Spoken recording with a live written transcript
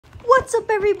What's up,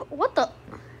 everybody? What the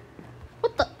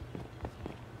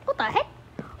heck?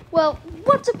 Well,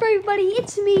 what's up, everybody?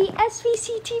 It's me,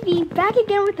 SVC TV, back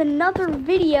again with another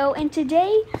video, and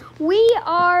today we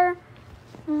are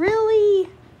really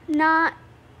not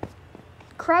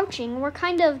crouching. We're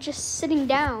kind of just sitting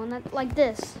down like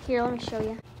this. Here, let me show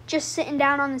you. Just sitting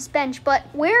down on this bench, but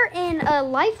we're in a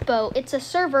lifeboat. It's a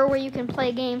server where you can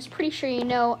play games. Pretty sure you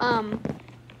know.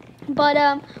 But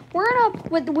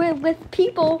we're with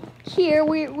people here.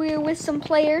 We're with some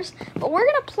players, but we're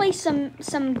gonna play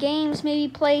some games. Maybe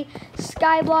play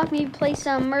Skyblock. Maybe play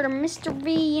some Murder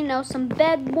Mystery. You know, some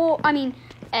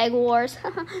Egg Wars.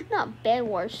 Not Bed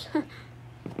Wars.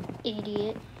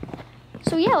 Idiot.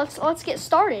 So yeah, let's get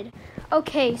started.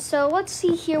 Okay, so let's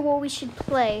see here what we should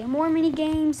play. More mini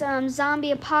games.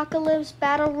 Zombie Apocalypse,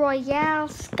 Battle Royale,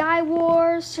 Sky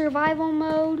Wars, Survival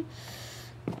Mode.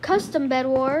 Custom Bed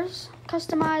Wars,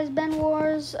 customized Bed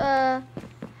Wars,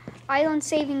 Island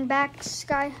Saving back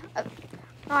Skyblock,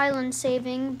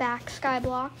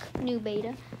 new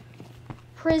beta,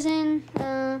 Prison,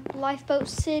 Lifeboat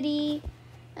City,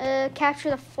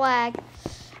 Capture the Flag.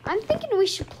 I'm thinking we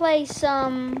should play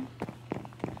some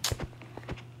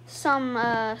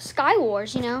Sky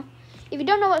Wars. You know, if you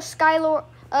don't know what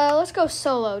let's go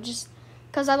solo, just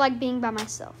because I like being by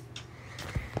myself.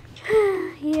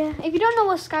 Yeah, if you don't know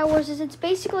what Sky Wars is, it's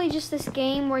basically just this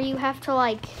game where you have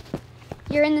to,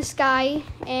 you're in the sky,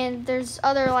 and there's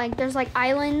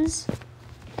islands,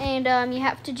 and you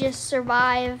have to just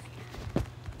survive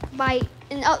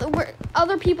and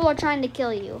other people are trying to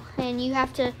kill you, and you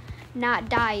have to not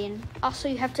die, and also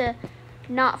you have to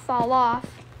not fall off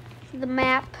the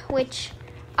map, which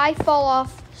I fall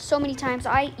off so many times.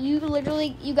 You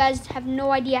guys have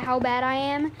no idea how bad I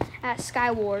am at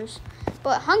Sky Wars.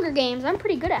 But Hunger Games, I'm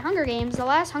pretty good at Hunger Games. The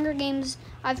last Hunger Games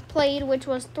I've played, which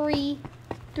was three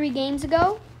games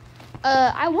ago,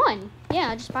 I won.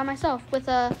 Yeah, just by myself with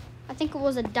I think it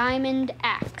was a diamond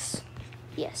axe.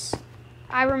 Yes,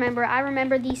 I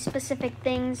remember these specific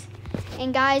things.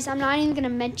 And guys, I'm not even gonna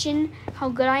mention how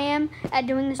good I am at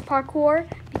doing this parkour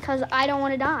because I don't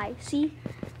want to die. See,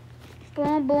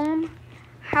 boom, boom.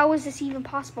 How is this even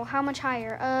possible? How much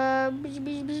higher?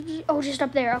 Oh, just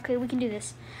up there. Okay, we can do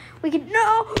this.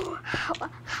 No!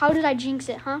 How did I jinx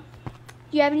it, huh?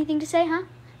 Do you have anything to say, huh?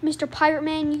 Mr. Pirate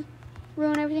Man, you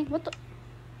ruin everything. What the?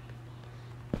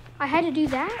 I had to do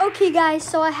that? Okay, guys,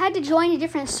 so I had to join a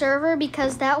different server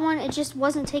because that one, it just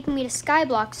wasn't taking me to Sky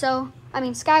Wars.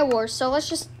 So let's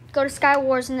just go to Sky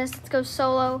Wars in this. Let's go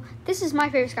solo. This is my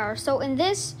favorite Sky Wars. So in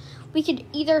this, we could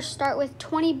either start with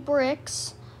 20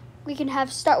 bricks. We can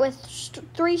start with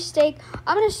 3 steak.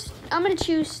 I'm gonna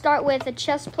choose start with a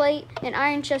chest plate, an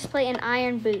iron chest plate, and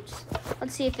iron boots.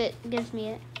 Let's see if it gives me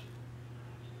it.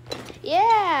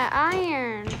 Yeah,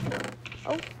 iron.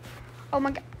 Oh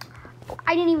my god.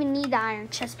 I didn't even need the iron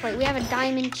chest plate. We have a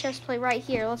diamond chest plate right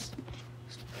here. Let's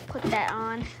put that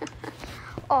on.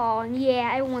 Oh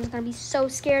yeah, everyone's gonna be so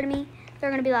scared of me.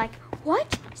 They're gonna be like,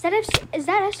 "What? Is that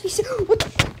SVC? What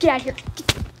the? Get out of here!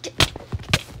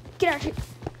 Get out of here!"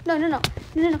 No,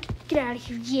 get out of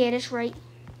here. Yeah, that's right.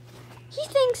 He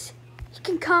thinks he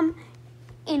can come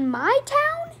in my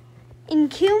town and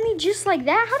kill me just like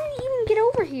that? How did he even get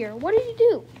over here? What did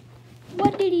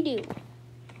he do?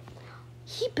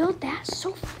 He built that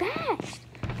so fast.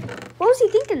 What was he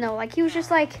thinking, though? He was just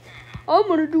like, I'm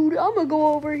gonna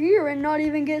go over here and not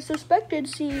even get suspected,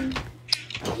 seeing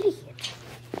idiot.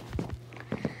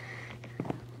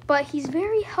 But he's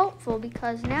very helpful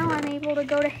because now I'm able to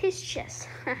go to his chest.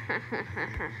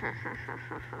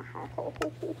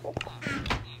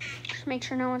 Just make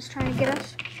sure no one's trying to get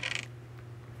us.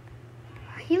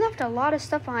 He left a lot of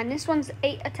stuff behind. This one's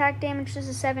 8 attack damage, this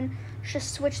is 7.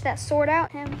 Just switch that sword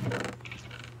out.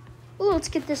 Ooh, let's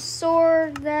get this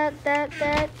sword, that.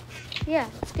 Yeah,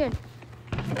 it's good.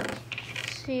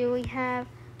 Let's see, we have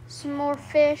some more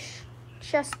fish,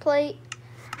 chest plate.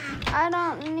 I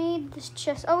don't need this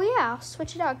chest. Oh yeah, I'll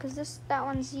switch it out because that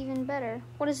one's even better.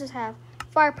 What does this have?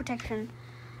 Fire protection.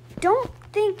 Don't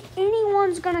think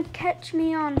anyone's gonna catch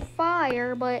me on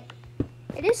fire, but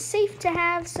it is safe to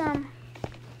have some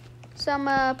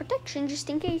protection just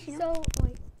in case. You know?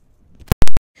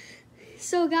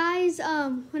 So guys,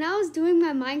 when I was doing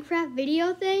my Minecraft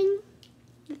video thing,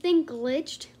 the thing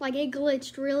glitched. It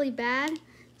glitched really bad.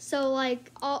 So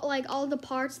all the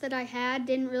parts that I had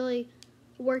didn't really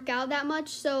work out that much,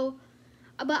 so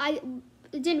but I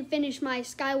didn't finish my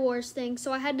Sky Wars thing,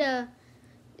 so I had to,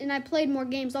 and I played more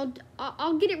games.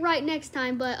 I'll get it right next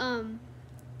time, but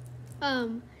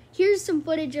here's some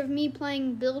footage of me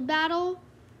playing Build Battle.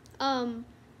 I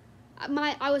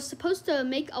was supposed to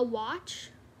make a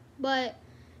watch, but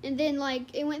and then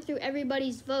like it went through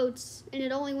everybody's votes, and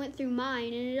it only went through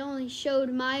mine, and it only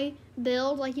showed my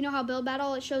build. Like, you know how Build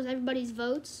Battle, it shows everybody's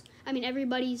votes? I mean,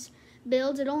 everybody's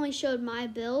builds. It only showed my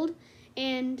build,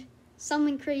 and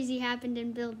something crazy happened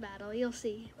in Build Battle. You'll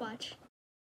see. Watch.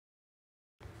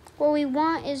 What we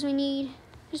want is we need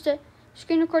just a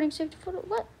screen recording safety photo.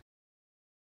 What?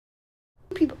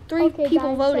 Three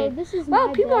people voted. So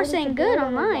wow, people are saying good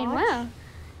on mine. Wow.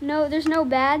 No, there's no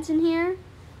bads in here.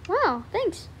 Wow,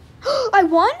 thanks. I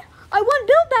won? I won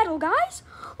Build Battle, guys.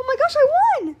 Oh my gosh, I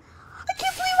won. I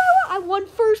can't believe I won. I won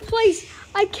first place.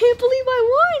 I can't believe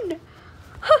I won.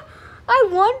 I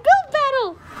won Build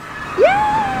Battle.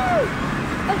 Yay!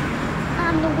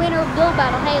 I'm the winner of Build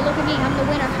Battle. Hey, look at me. I'm the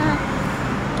winner, huh?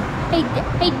 Hey,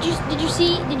 did you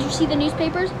see the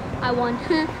newspapers? I won.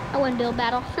 I won Build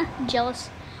Battle. Jealous.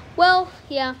 Well,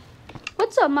 yeah.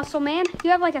 What's up, Muscle Man?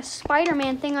 You have like a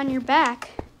Spider-Man thing on your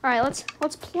back. All right,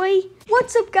 let's play.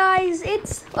 What's up, guys?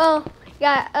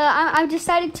 I've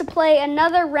decided to play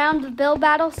another round of Build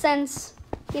Battle since,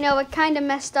 you know, it kind of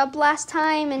messed up last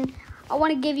time, and I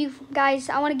want to give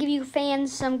you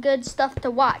fans some good stuff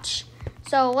to watch.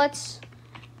 So let's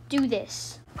do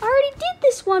this. I already did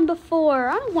this one before.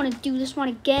 I don't want to do this one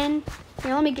again.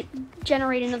 Here, let me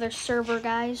generate another server,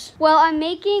 guys. Well, I'm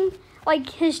making like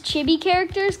his chibi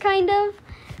characters, kind of,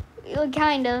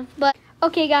 but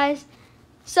okay, guys.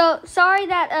 So sorry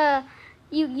that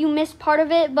you missed part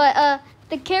of it, but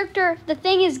the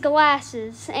thing is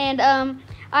glasses, and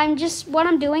what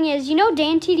I'm doing is, you know,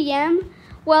 Dan TDM.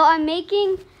 Well, I'm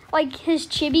making like his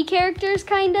chibi characters,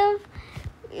 kind of,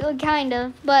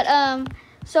 but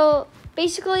so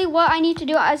basically what I need to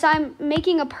do is I'm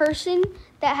making a person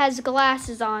that has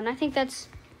glasses on. I think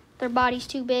their body's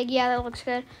too big. Yeah, that looks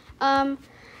good.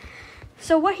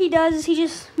 So what he does is he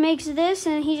just makes this,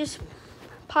 and he just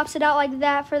pops it out like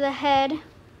that for the head.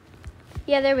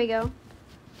 Yeah, there we go.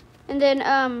 And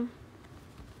then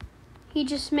he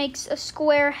just makes a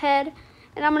square head,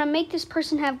 and I'm gonna make this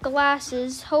person have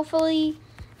glasses. Hopefully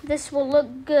this will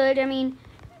look good. I mean,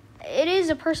 it is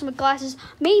a person with glasses.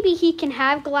 Maybe he can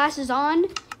have glasses on,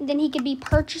 and then he could be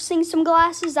purchasing some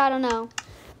glasses. I don't know.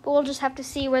 But we'll just have to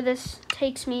see where this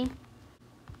takes me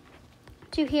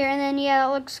to here. And then, yeah,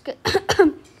 that looks good.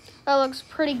 That looks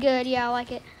pretty good. Yeah, I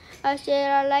like it. I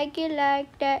said I like it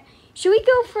like that. Should we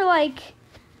go for, like,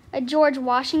 a George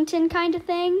Washington kind of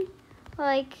thing?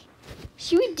 Like,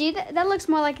 should we do that? That looks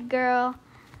more like a girl.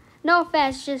 No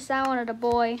offense, just I wanted a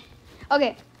boy.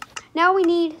 Okay. Now we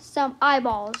need some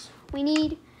eyeballs. We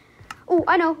need,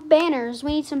 I know, banners.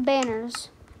 We need some banners.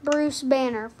 Bruce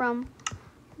Banner from,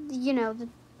 you know,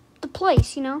 the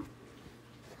place, you know.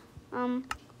 I'll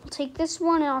take this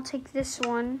one, and I'll take this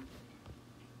one.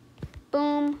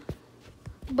 Boom.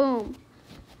 Boom.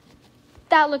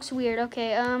 That looks weird.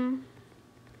 Okay,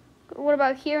 what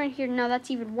about here and here? No,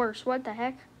 that's even worse. What the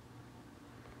heck?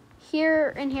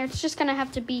 Here and here. It's just gonna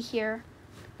have to be here.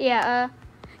 Yeah,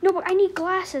 no, but I need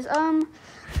glasses. How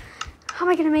am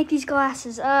I gonna make these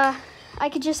glasses? I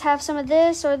could just have some of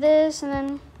this or this, and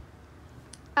then,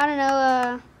 I don't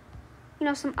know, you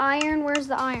know, some iron. Where's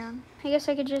the iron? I guess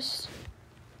I could just,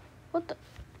 what the,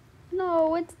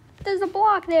 no, there's a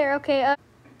block there. Okay,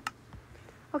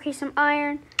 okay, some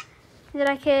iron that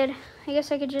I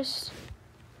guess I could just,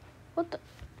 what the,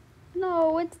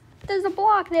 no, there's a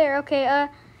block there. Okay,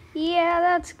 yeah,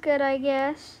 that's good, I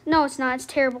guess. No, it's not. It's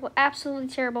terrible. Absolutely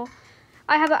terrible.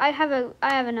 I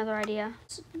have another idea.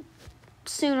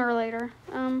 Sooner or later.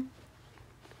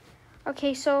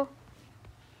 Okay, so.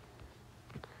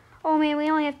 Oh man, we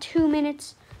only have 2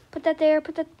 minutes. Put that there.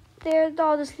 Put that there.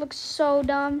 Oh, this looks so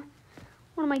dumb.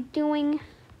 What am I doing?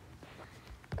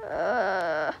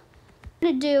 I'm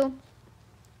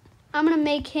gonna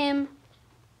make him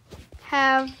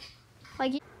have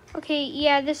like. Okay,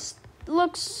 yeah, this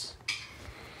looks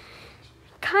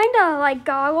kind of like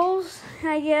goggles,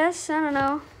 I guess. I don't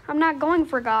know. I'm not going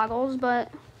for goggles,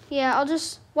 but yeah,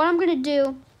 what I'm going to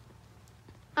do,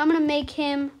 I'm going to make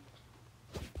him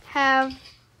have,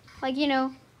 like, you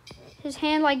know, his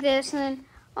hand like this, and then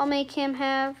I'll make him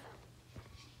have,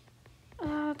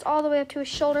 it's all the way up to his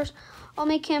shoulders. I'll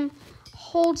make him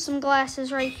hold some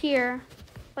glasses right here,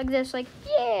 like this, like,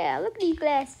 yeah, look at these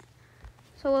glasses.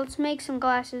 So let's make some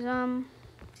glasses,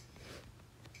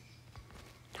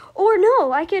 or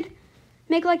no, I could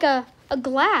make like a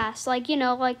glass, like, you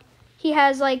know, like he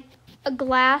has like a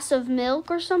glass of milk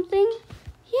or something.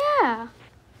 Yeah.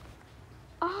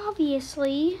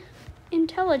 Obviously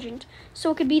intelligent.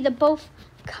 So it could be the both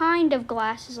kind of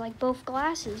glasses, like both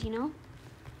glasses, you know?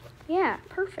 Yeah,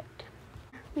 perfect.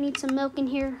 We need some milk in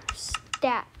here.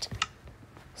 Stat,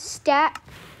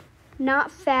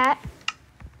 not fat.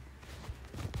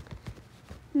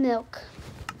 milk.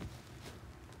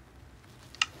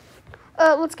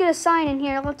 Let's get a sign in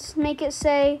here. Let's make it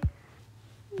say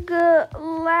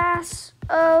glass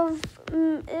of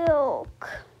milk.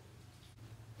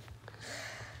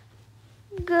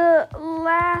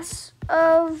 Glass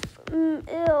of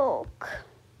milk.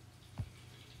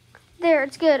 There,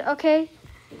 it's good, okay?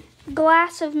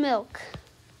 Glass of milk.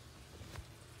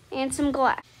 And some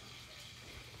glass.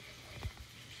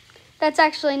 That's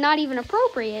actually not even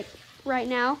appropriate right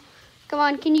now. Come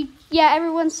on, can you, yeah,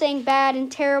 everyone's saying bad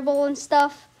and terrible and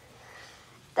stuff.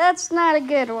 That's not a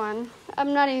good one.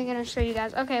 I'm not even gonna show you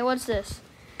guys. Okay, what's this?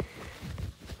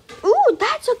 Ooh,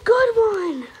 that's a good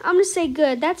one. I'm gonna say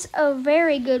good. That's a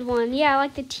very good one. Yeah, I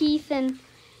like the teeth and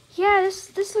yeah,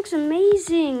 this looks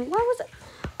amazing. Why was it?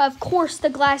 Of course the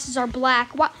glasses are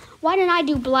black. Why didn't I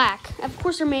do black? Of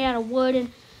course they're made out of wood,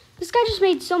 and this guy just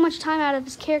made so much time out of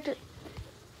his character.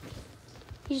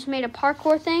 He just made a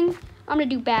parkour thing. I'm gonna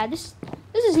do bad. This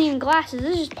isn't even glasses.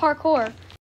 This is just parkour.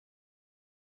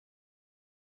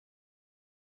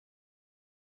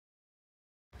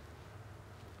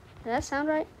 Does that sound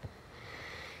right?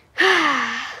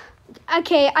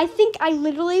 Okay, I think I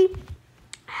literally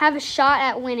have a shot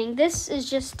at winning. This is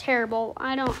just terrible.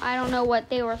 I don't know what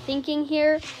they were thinking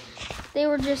here. They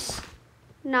were just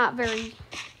not very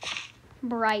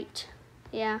bright.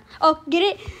 Yeah. Oh, get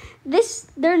it?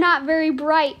 They're not very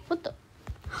bright. What the?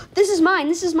 This is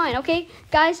mine, okay?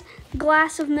 Guys,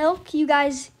 glass of milk. You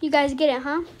guys get it,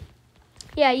 huh?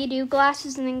 Yeah, you do.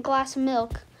 Glasses and then glass of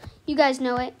milk. You guys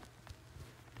know it.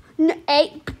 No,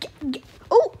 no.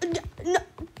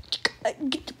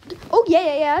 Oh,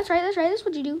 yeah, that's right. That's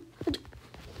what you do.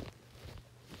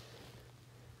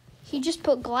 You just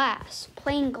put glass,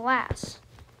 plain glass.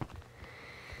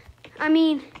 I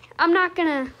mean, I'm not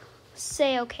gonna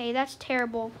say, okay, that's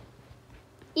terrible.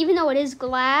 Even though it is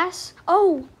glass.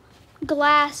 Oh,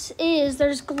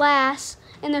 there's glass,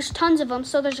 and there's tons of them,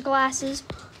 so there's glasses.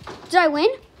 Did I win?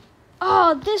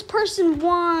 Oh, this person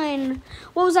won.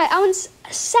 What was I? I was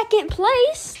second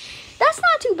place. That's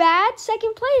not too bad.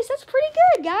 Second place. That's pretty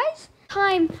good, guys.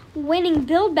 Time winning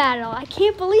build battle. I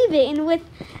can't believe it. And with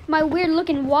my weird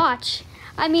looking watch.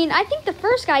 I mean, I think the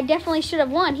first guy definitely should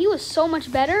have won. He was so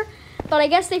much better. But I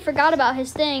guess they forgot about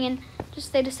his thing and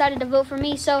they decided to vote for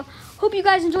me. So hope you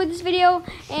guys enjoyed this video.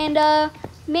 And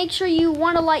make sure you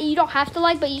want to like. You don't have to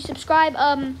like, but you subscribe.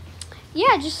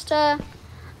 Yeah, just